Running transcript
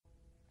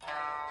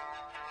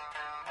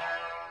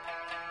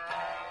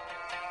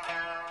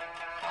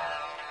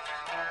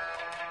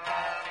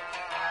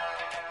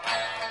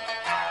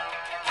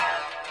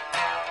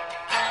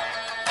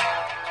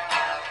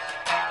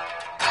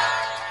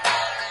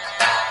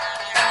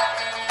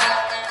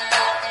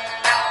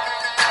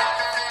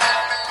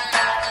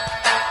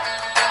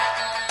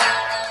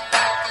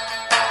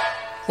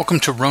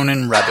Welcome to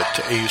Ronin Rabbit,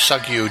 a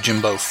Usagi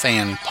Yojimbo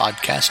fan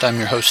podcast. I'm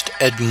your host,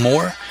 Ed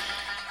Moore.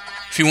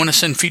 If you want to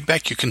send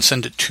feedback, you can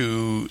send it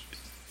to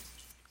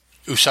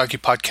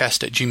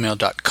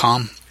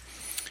usagipodcast@gmail.com.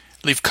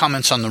 Leave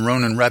comments on the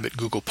Ronin Rabbit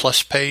Google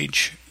Plus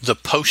page, the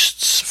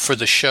posts for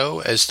the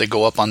show as they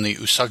go up on the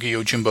Usagi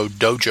Yojimbo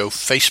Dojo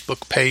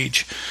Facebook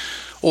page,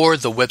 or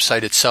the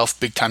website itself,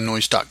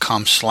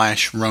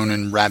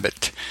 bigtimenoise.com/Ronin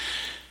Rabbit.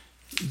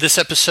 This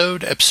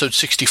episode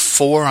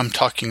 64, I'm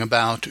talking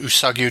about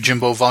Usagi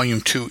Yojimbo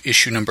Volume 2,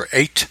 Issue Number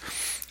 8,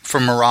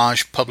 from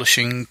Mirage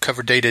Publishing,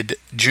 cover dated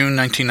June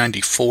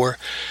 1994.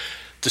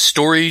 The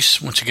stories,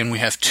 once again, we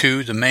have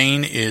two. The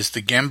main is The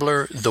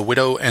Gambler, The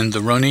Widow, and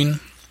The Ronin.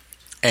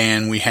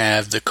 And we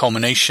have the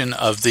culmination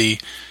of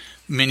the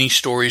mini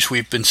stories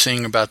we've been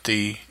seeing about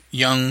the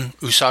young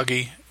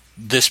Usagi.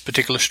 This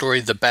particular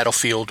story, The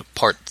Battlefield,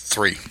 Part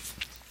 3.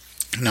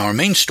 Now, our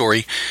main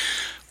story,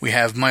 we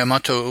have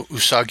Miyamoto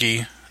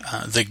Usagi,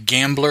 the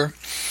Gambler.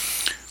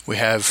 We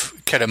have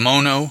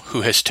Kedamono,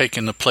 who has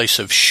taken the place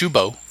of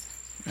Shubo,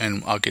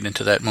 and I'll get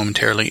into that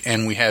momentarily.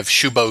 And we have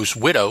Shubo's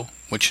widow,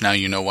 which now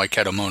you know why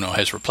Kedamono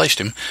has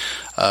replaced him,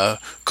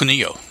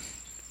 Kunio.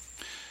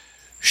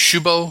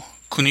 Shubo,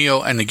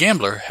 Kunio, and the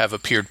Gambler have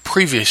appeared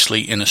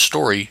previously in a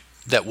story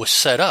that was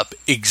set up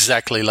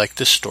exactly like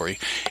this story,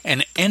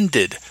 and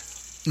ended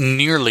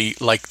nearly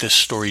like this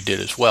story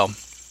did as well.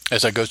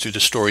 As I go through the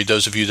story,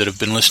 those of you that have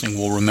been listening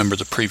will remember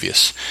the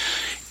previous.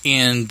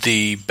 In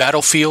the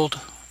Battlefield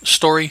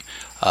story,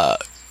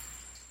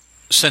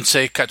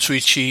 Sensei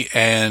Katsuichi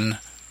and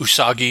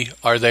Usagi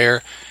are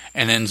there,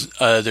 and then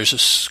there's a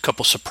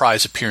couple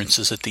surprise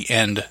appearances at the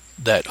end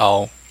that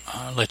I'll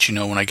let you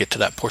know when I get to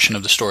that portion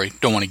of the story.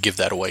 Don't want to give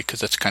that away because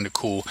that's kind of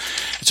cool.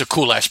 It's a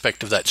cool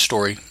aspect of that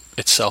story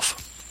itself.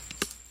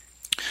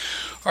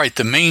 All right,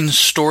 the main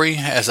story,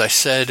 as I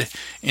said,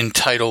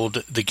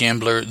 entitled The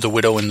Gambler, The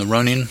Widow, and The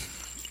Ronin.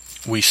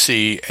 We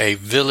see a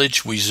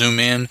village, we zoom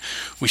in,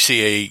 we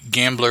see a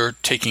gambler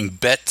taking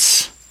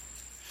bets,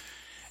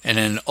 and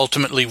then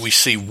ultimately we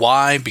see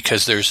why,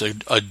 because there's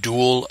a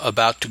duel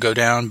about to go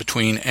down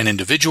between an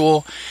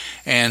individual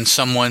and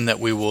someone that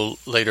we will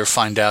later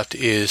find out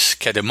is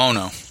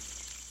Kedamono,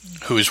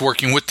 who is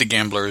working with the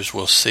gambler, as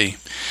we'll see.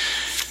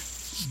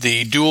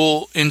 The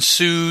duel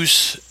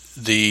ensues.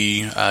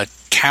 The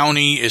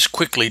townie is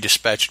quickly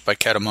dispatched by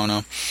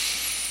Kedamono.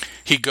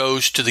 He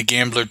goes to the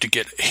gambler to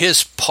get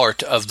his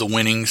part of the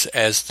winnings,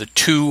 as the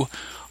two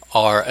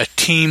are a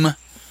team.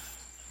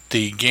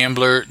 The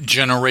gambler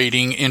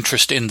generating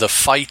interest in the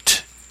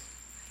fight,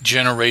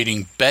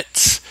 generating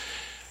bets.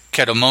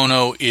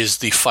 Kedamono is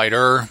the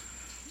fighter.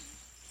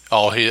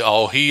 All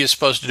he is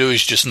supposed to do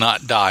is just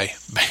not die,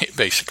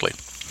 basically.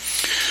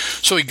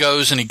 So he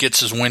goes and he gets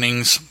his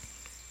winnings.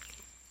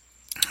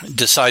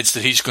 Decides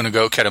that he's going to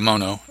go,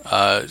 Kedamono,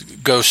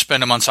 go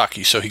spend them on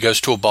sake. So he goes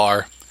to a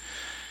bar.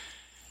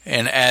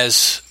 And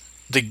as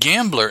the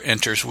gambler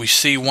enters, we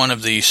see one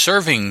of the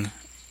serving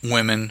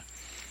women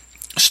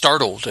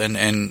startled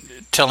and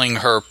telling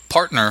her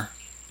partner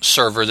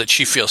server that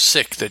she feels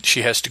sick, that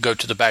she has to go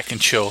to the back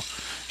and she'll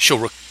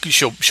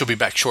be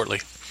back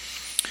shortly.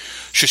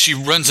 So she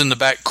runs in the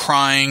back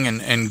crying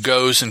and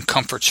goes and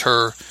comforts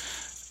her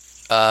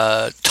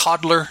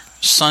toddler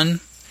son.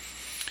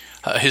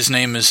 His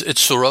name is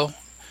Itsuro,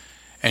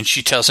 and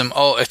she tells him,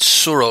 "Oh,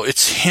 Itsuro,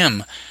 it's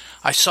him.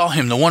 I saw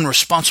him, the one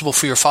responsible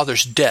for your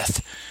father's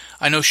death.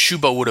 I know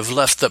Shubo would have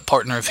left that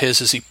partner of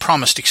his as he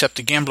promised, except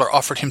the gambler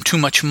offered him too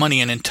much money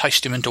and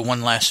enticed him into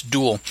one last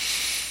duel.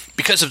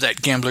 Because of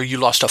that, gambler, you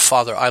lost a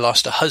father, I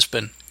lost a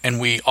husband, and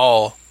we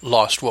all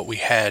lost what we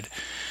had.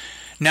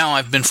 Now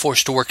I've been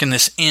forced to work in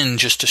this inn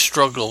just to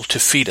struggle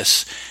to feed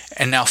us,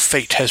 and now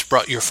fate has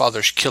brought your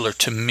father's killer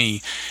to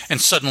me."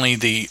 And suddenly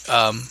the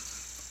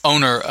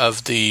owner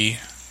of the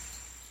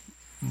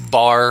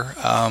bar,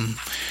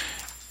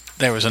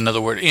 there was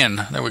another word,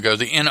 inn, there we go,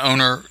 the inn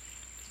owner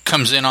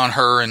comes in on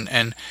her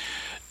and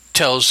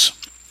tells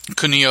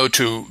Kunio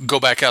to go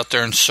back out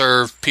there and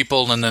serve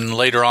people, and then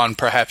later on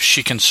perhaps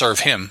she can serve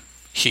him.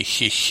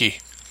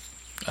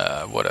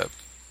 What a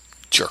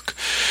jerk.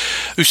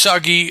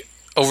 Usagi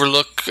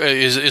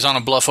is on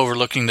a bluff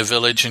overlooking the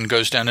village and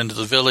goes down into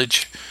the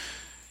village.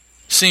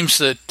 Seems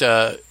that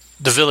the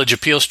village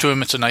appeals to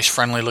him. It's a nice,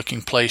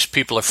 friendly-looking place.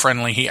 People are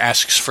friendly. He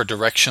asks for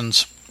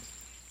directions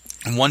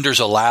and wonders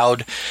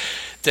aloud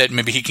that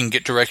maybe he can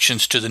get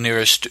directions to the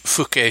nearest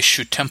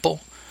Fukeishu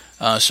temple,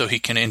 so he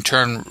can in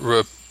turn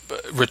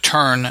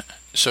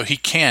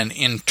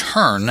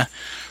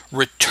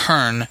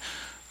return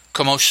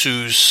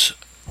Komosu's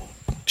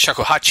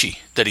shakuhachi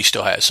that he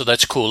still has. So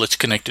that's cool. It's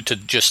connected to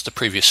just the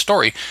previous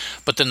story,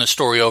 but then the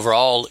story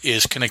overall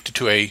is connected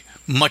to a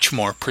much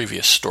more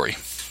previous story.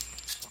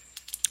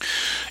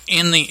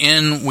 In the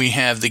inn, we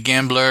have the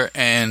gambler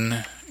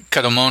and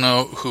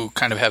Kedamono, who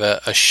kind of have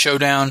a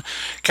showdown.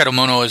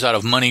 Kedamono is out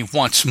of money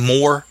once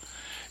more,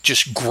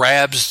 just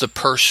grabs the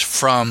purse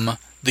from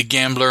the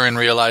gambler and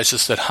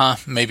realizes that,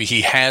 maybe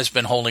he has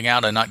been holding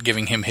out and not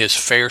giving him his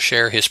fair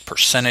share, his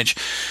percentage,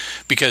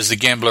 because the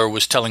gambler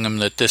was telling him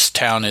that this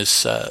town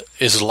is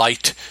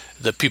light,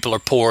 the people are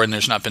poor and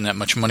there's not been that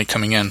much money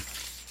coming in.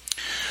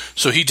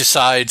 So he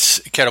decides,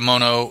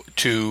 Kedamono,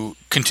 to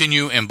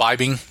continue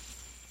imbibing.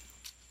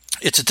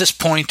 It's at this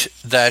point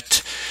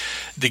that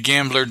the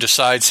gambler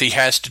decides he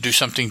has to do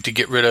something to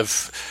get rid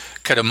of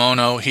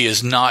Kedamono. He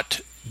is not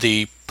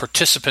the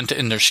participant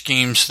in their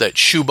schemes that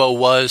Shubo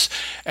was.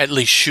 At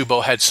least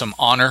Shubo had some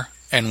honor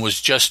and was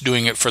just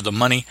doing it for the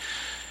money.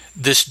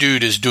 This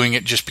dude is doing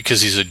it just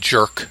because he's a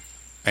jerk,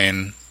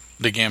 and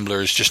the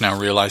gambler is just now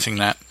realizing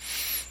that.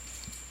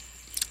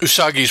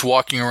 Usagi's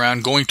walking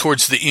around, going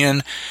towards the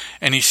inn,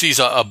 and he sees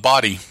a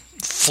body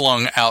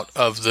flung out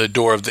of the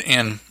door of the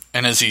inn.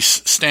 And as he's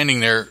standing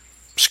there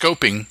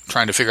scoping,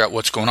 trying to figure out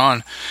what's going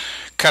on,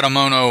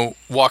 Kedamono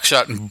walks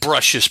out and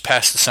brushes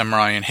past the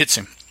samurai and hits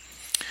him.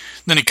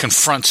 Then he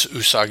confronts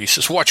Usagi,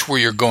 says, "Watch where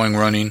you're going,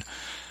 Ronin.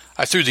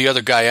 I threw the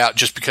other guy out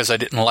just because I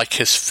didn't like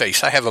his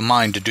face. I have a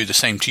mind to do the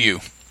same to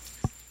you."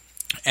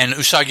 And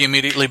Usagi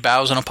immediately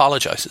bows and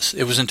apologizes.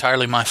 "It was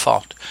entirely my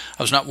fault.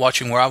 I was not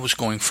watching where I was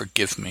going.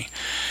 Forgive me."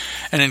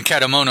 And then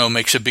Kedamono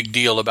makes a big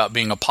deal about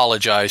being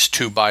apologized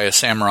to by a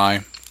samurai.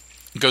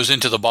 Goes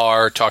into the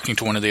bar talking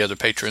to one of the other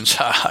patrons.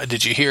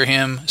 "Did you hear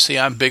him? See,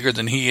 I'm bigger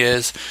than he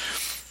is."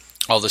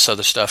 All this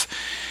other stuff.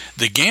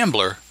 The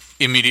gambler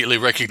immediately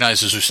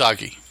recognizes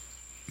Usagi,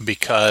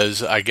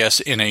 because I guess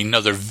in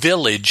another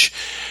village,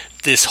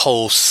 this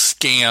whole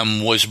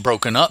scam was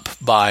broken up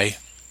by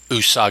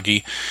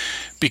Usagi,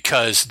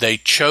 because they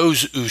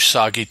chose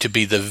Usagi to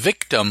be the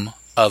victim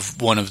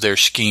of one of their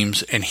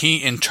schemes, and he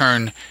in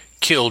turn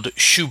killed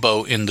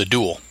Shubo in the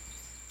duel.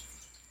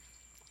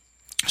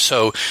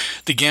 So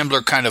the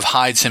gambler kind of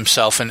hides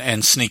himself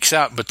and sneaks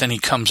out, but then he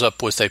comes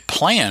up with a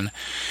plan.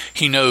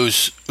 He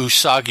knows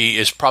Usagi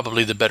is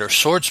probably the better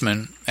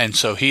swordsman, and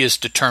so he is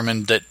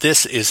determined that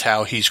this is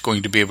how he's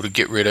going to be able to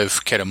get rid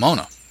of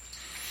Kedamono.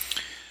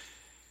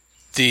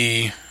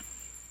 The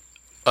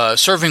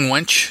serving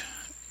wench,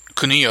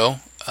 Kunio,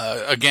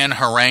 again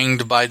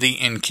harangued by the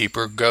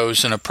innkeeper,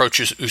 goes and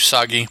approaches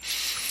Usagi.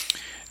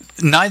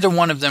 Neither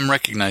one of them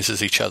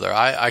recognizes each other.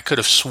 I could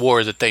have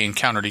swore that they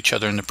encountered each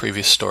other in the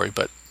previous story,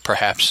 but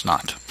perhaps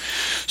not.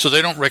 So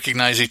they don't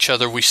recognize each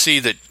other. We see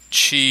that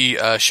she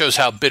shows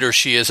how bitter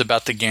she is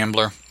about the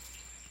gambler.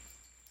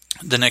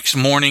 The next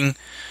morning,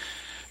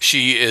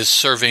 she is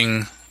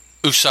serving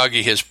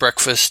Usagi his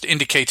breakfast,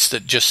 indicates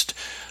that just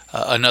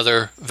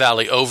another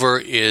valley over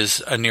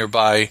is a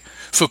nearby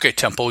Fuke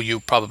temple.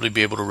 You'll probably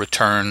be able to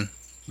return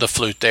the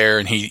flute there,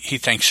 and he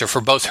thanks her for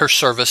both her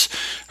service,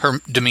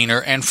 her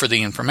demeanor, and for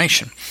the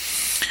information.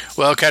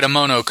 Well,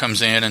 Kedamono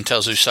comes in and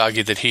tells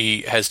Usagi that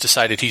he has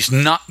decided he's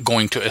not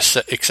going to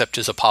accept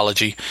his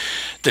apology,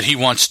 that he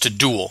wants to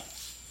duel.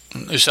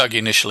 Usagi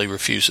initially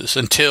refuses,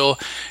 until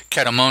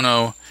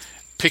Kedamono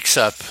picks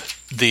up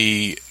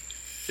the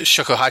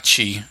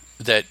shakuhachi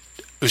that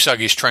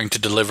Usagi is trying to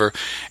deliver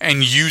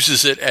and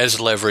uses it as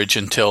leverage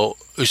until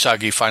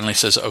Usagi finally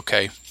says,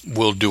 "Okay,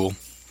 we'll duel."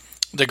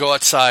 They go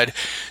outside.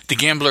 The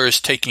gambler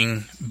is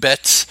taking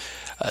bets.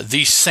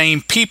 These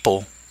same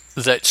people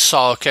that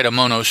saw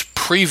Kedamono's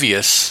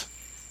previous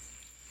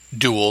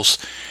duels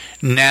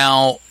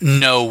now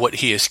know what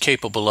he is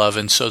capable of,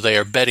 and so they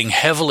are betting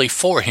heavily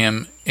for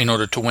him in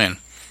order to win.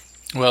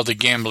 Well, the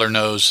gambler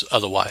knows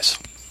otherwise.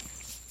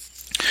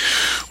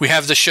 We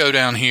have the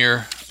showdown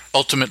here.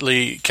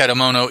 Ultimately,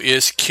 Kedamono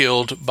is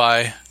killed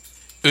by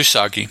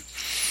Usagi.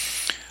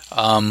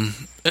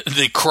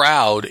 The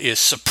crowd is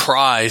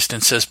surprised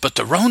and says, "But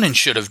the Ronin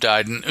should have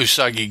died." And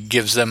Usagi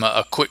gives them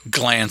a quick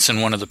glance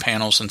in one of the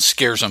panels and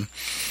scares them.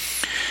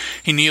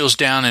 He kneels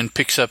down and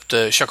picks up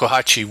the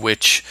shakuhachi,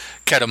 which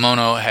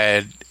Kedamono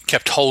had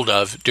kept hold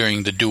of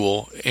during the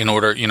duel in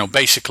order,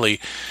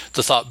 basically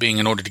the thought being,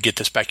 in order to get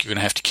this back, you're going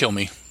to have to kill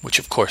me, which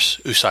of course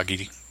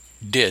Usagi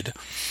did.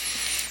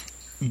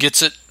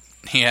 Gets it.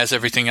 He has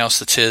everything else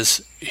that's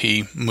his.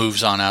 He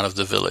moves on out of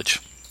the village.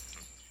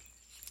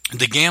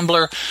 The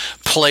gambler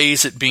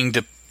plays at being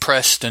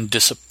depressed and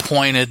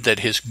disappointed that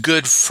his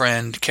good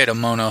friend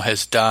Kedamono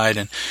has died,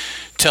 and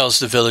tells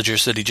the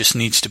villagers that he just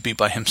needs to be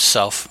by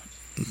himself.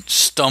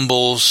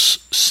 Stumbles,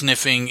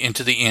 sniffing,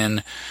 into the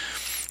inn.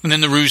 And then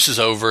the ruse is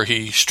over.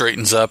 He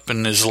straightens up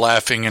and is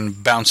laughing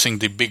and bouncing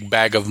the big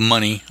bag of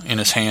money in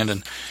his hand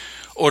and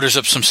orders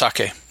up some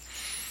sake.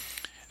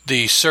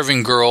 The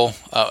serving girl,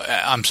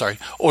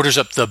 orders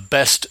up the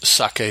best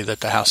sake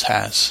that the house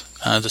has.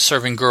 The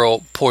serving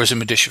girl pours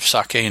him a dish of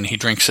sake and he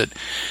drinks it.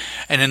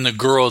 And then the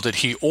girl that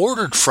he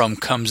ordered from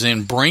comes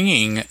in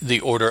bringing the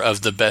order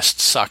of the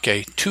best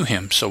sake to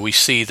him. So we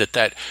see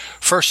that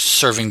first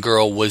serving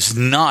girl was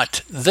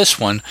not this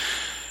one.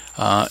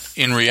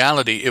 In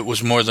reality, it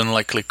was more than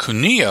likely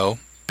Kunio,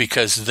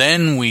 because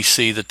then we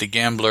see that the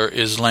gambler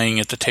is laying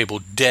at the table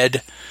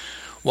dead,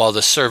 while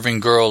the serving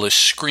girl is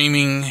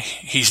screaming,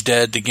 "He's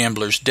dead, the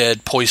gambler's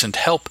dead, poisoned,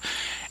 help."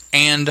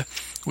 And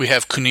we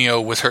have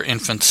Kunio with her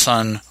infant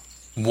son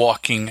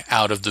walking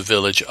out of the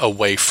village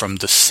away from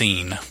the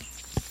scene.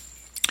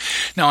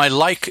 Now, I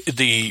like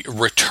the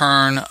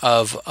return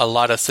of a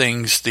lot of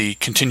things, the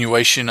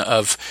continuation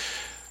of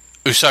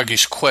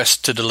Usagi's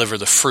quest to deliver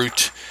the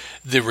fruit,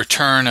 the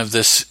return of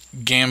this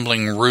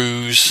gambling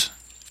ruse,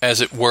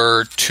 as it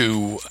were,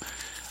 to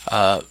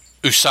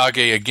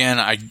Usagi again.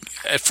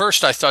 At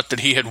first I thought that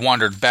he had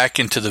wandered back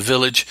into the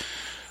village,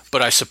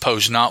 but I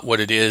suppose not. What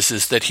it is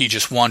that he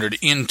just wandered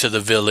into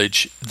the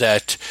village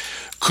that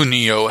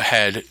Kunio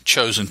had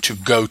chosen to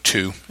go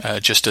to,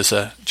 just as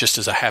a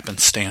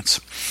happenstance.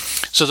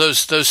 So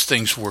those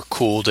things were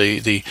cool.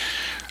 The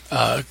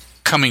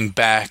coming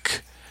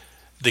back,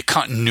 the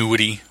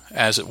continuity,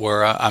 as it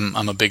were.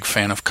 I'm a big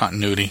fan of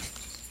continuity.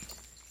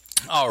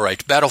 All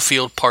right,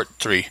 Battlefield Part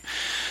 3.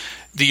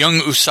 The young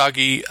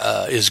Usagi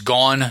is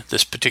gone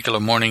this particular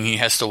morning. He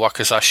has the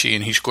wakizashi,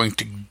 and he's going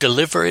to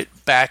deliver it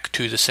back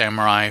to the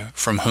samurai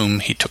from whom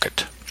he took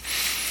it.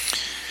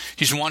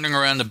 He's wandering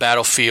around the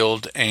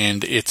battlefield,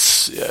 and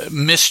it's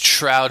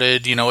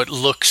mist-shrouded. You know, it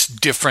looks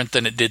different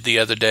than it did the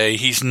other day.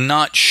 He's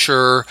not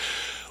sure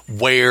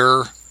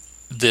where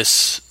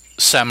this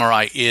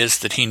samurai is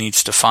that he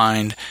needs to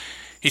find.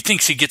 He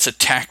thinks he gets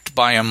attacked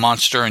by a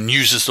monster and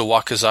uses the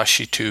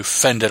wakizashi to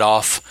fend it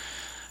off.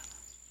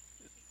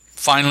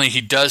 Finally,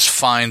 he does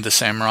find the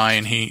samurai,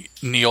 and he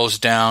kneels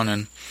down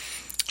and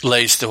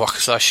lays the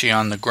wakizashi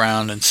on the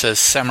ground and says,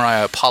 "Samurai,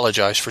 I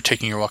apologize for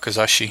taking your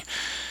wakizashi.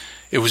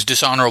 It was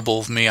dishonorable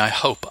of me. I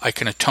hope I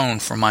can atone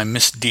for my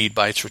misdeed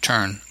by its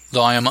return.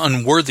 Though I am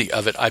unworthy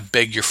of it, I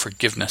beg your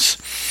forgiveness."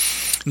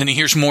 And then he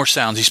hears more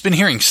sounds. He's been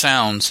hearing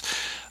sounds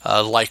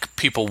like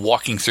people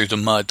walking through the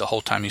mud the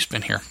whole time he's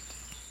been here.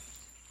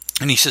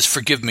 And he says,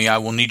 "Forgive me, I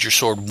will need your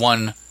sword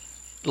one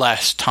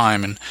last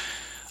time," and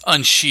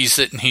unsheathes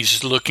it, and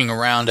he's looking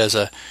around as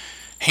a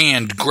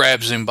hand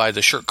grabs him by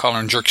the shirt collar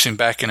and jerks him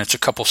back, and it's a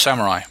couple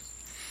samurai.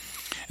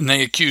 And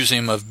they accuse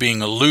him of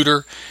being a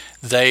looter.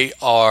 They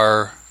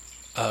are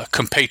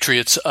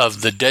compatriots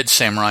of the dead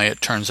samurai,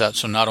 it turns out.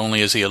 So not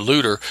only is he a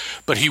looter,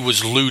 but he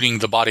was looting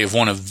the body of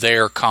one of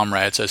their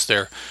comrades as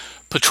they're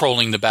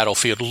patrolling the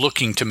battlefield,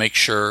 looking to make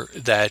sure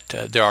that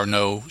there are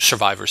no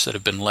survivors that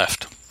have been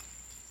left.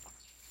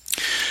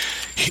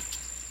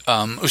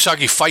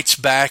 Usagi fights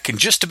back and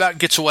just about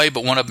gets away,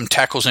 but one of them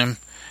tackles him,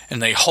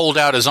 and they hold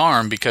out his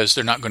arm because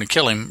they're not going to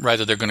kill him.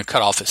 Rather, they're going to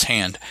cut off his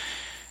hand.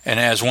 And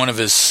as one of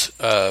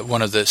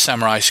the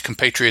samurai's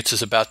compatriots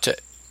is about to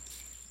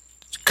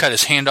cut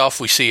his hand off,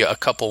 we see a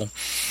couple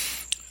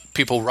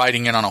people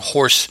riding in on a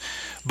horse,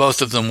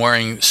 both of them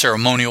wearing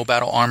ceremonial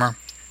battle armor,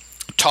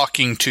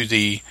 talking to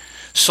the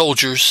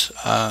soldiers.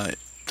 The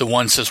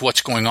one says,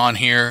 "What's going on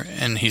here?"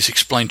 And he's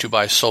explained to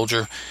by a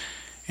soldier.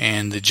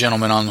 And the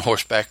gentleman on the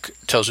horseback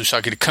tells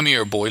Usagi to come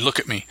here, boy, look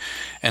at me.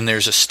 And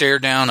there's a stare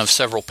down of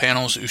several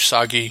panels,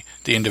 Usagi,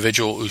 the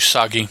individual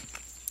Usagi.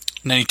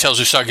 And then he tells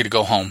Usagi to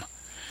go home.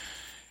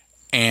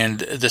 And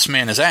this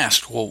man is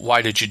asked, "Well,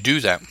 why did you do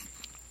that?"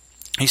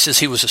 He says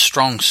he was a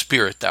strong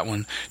spirit, that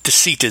one.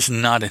 Deceit is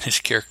not in his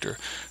character.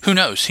 Who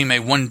knows? He may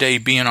one day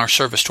be in our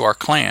service to our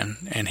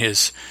clan. And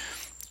his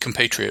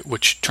compatriot,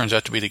 which turns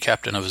out to be the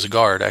captain of his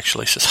guard,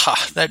 actually says,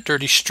 "Ha, that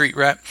dirty street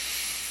rat."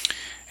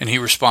 And he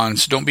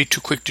responds, "Don't be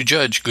too quick to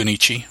judge,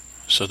 Gunichi."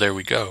 So there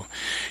we go.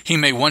 "He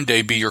may one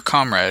day be your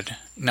comrade.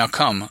 Now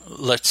come,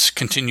 let's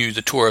continue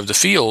the tour of the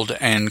field."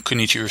 And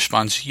Gunichi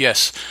responds,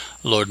 "Yes,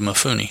 Lord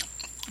Mifune."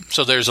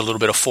 So there's a little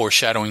bit of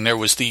foreshadowing. There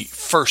was the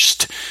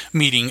first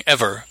meeting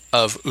ever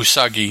of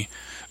Usagi,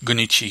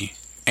 Gunichi,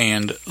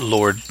 and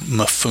Lord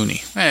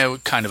Mifune.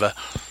 Kind of a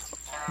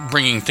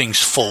bringing things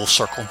full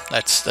circle.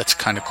 That's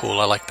kind of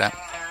cool. I like that.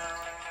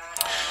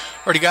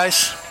 Alrighty,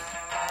 guys.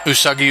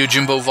 Usagi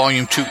Yojimbo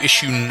Volume 2,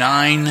 Issue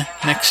 9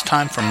 next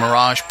time from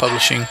Mirage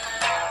Publishing,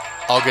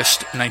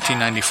 August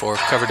 1994.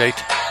 Cover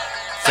date.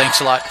 Thanks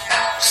a lot.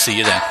 See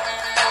you then.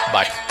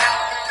 Bye.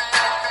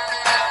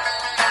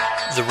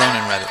 The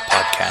Ronin Rabbit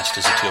podcast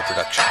is a Teal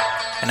production,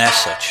 and as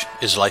such,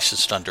 is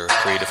licensed under a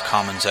Creative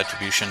Commons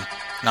Attribution,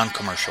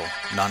 Non-Commercial,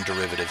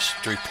 Non-Derivatives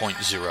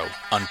 3.0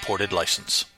 Unported license.